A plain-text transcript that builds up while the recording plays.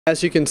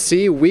As you can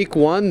see, week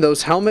one,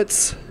 those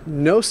helmets,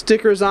 no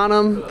stickers on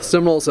them. The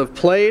Seminoles have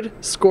played,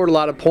 scored a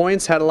lot of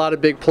points, had a lot of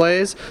big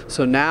plays.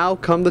 So now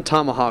come the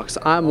Tomahawks.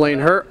 I'm Lane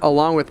Hurt,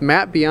 along with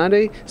Matt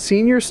Bionde,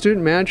 senior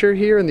student manager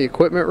here in the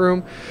equipment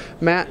room.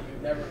 Matt,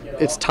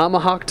 it's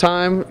Tomahawk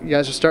time. You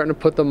guys are starting to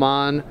put them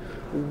on.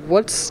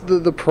 What's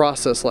the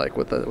process like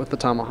with the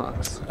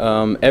Tomahawks?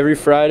 Every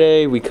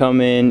Friday we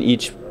come in.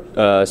 Each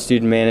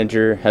student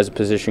manager has a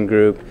position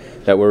group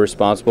that we're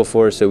responsible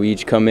for, so we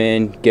each come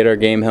in, get our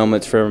game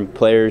helmets from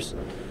players,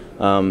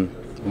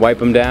 wipe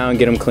them down,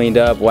 get them cleaned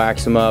up,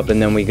 wax them up,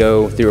 and then we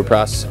go through a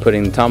process of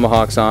putting the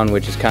Tomahawks on,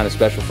 which is kind of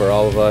special for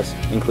all of us,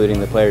 including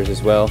the players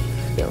as well.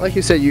 Yeah, like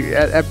you said,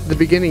 at the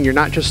beginning you're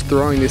not just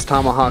throwing these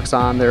Tomahawks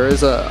on. There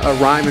is a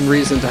rhyme and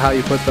reason to how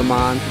you put them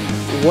on.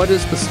 What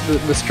is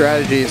the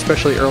strategy,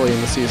 especially early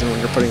in the season when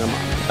you're putting them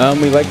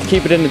on? We like to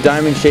keep it in a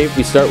diamond shape.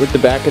 We start with the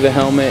back of the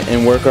helmet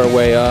and work our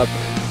way up,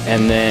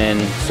 and then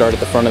start at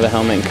the front of the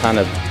helmet and kind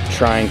of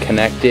try and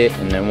connect it,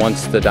 and then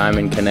once the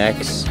diamond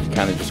connects, you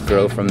kind of just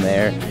grow from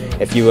there.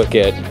 If you look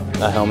at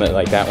a helmet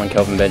like that one,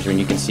 Kelvin Benjamin,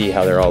 you can see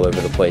how they're all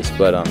over the place.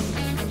 But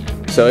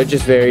so it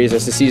just varies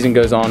as the season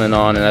goes on,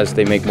 and as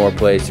they make more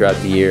plays throughout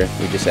the year,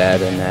 we just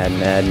add and add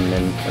and add, and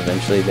then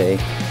eventually they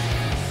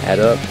add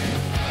up.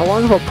 How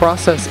long of a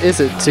process is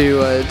it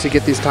to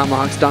get these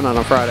Tomahawks done on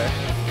a Friday?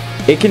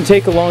 It can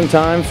take a long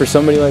time. For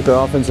somebody like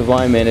our offensive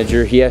line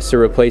manager, he has to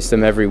replace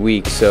them every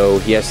week, so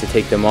he has to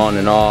take them on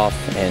and off,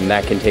 and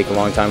that can take a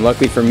long time.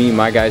 Luckily for me,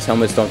 my guys'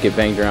 helmets don't get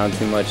banged around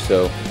too much,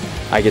 so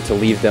I get to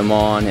leave them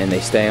on and they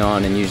stay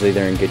on, and usually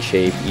they're in good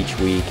shape each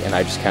week, and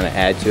I just kind of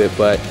add to it.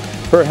 But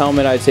per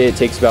helmet, I'd say it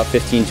takes about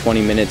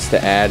 15-20 minutes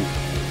to add.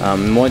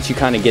 Once you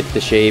kind of get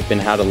the shape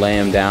and how to lay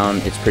them down,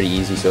 it's pretty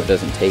easy, so it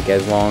doesn't take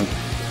as long.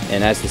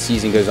 And as the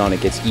season goes on,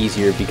 it gets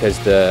easier because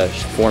the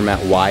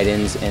format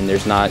widens, and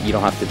you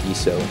don't have to be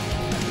so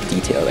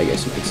detailed, I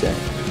guess you could say.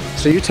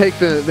 So you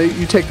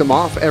take them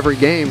off every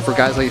game for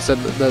guys like you said,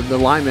 the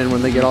linemen,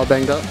 when they get all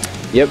banged up?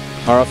 Yep,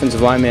 our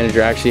offensive line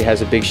manager actually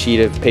has a big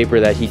sheet of paper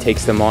that he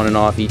takes them on and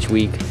off each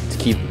week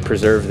to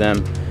preserve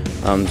them,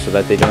 so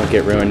that they don't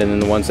get ruined, and then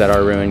the ones that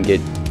are ruined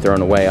get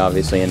thrown away,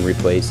 obviously, and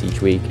replaced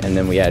each week, and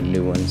then we add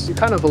new ones. You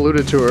kind of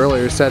alluded to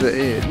earlier, said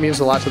it means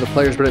a lot to the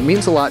players, but it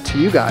means a lot to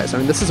you guys. I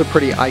mean, this is a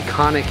pretty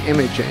iconic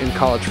image in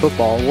college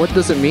football. What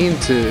does it mean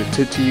to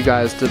you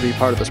guys to be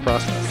part of this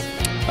process?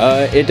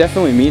 It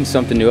definitely means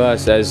something to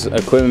us. As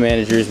equipment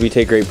managers, we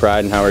take great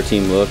pride in how our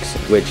team looks,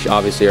 which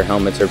obviously our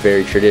helmets are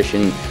very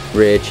tradition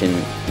rich, and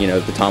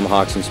the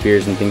Tomahawks and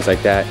spears and things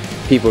like that.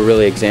 People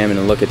really examine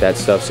and look at that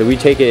stuff, so we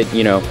take it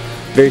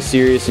very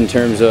serious in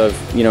terms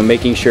of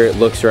making sure it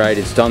looks right,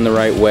 it's done the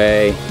right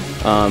way.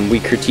 We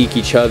critique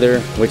each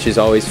other, which is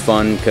always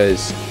fun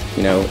because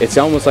it's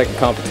almost like a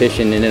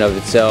competition in and of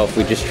itself.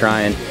 We just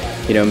try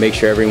and make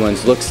sure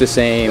everyone's looks the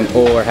same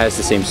or has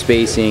the same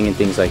spacing and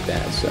things like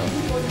that. So.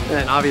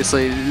 And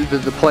obviously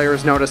the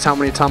players notice how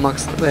many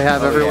Tomahawks they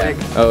have every week.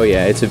 Oh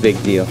yeah, it's a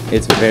big deal.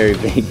 It's a very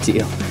big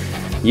deal.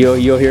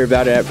 You'll hear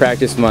about it at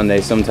practice Monday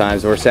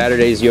sometimes, or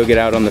Saturdays you'll get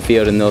out on the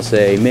field and they'll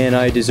say, man,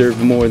 I deserved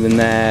more than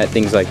that,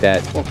 things like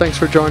that. Well, thanks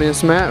for joining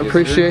us, Matt.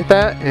 Appreciate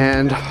that,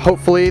 and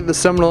hopefully the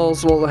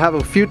Seminoles will have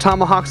a few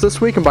Tomahawks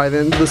this week, and by the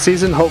end of the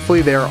season,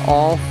 hopefully they're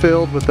all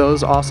filled with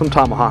those awesome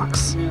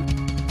Tomahawks.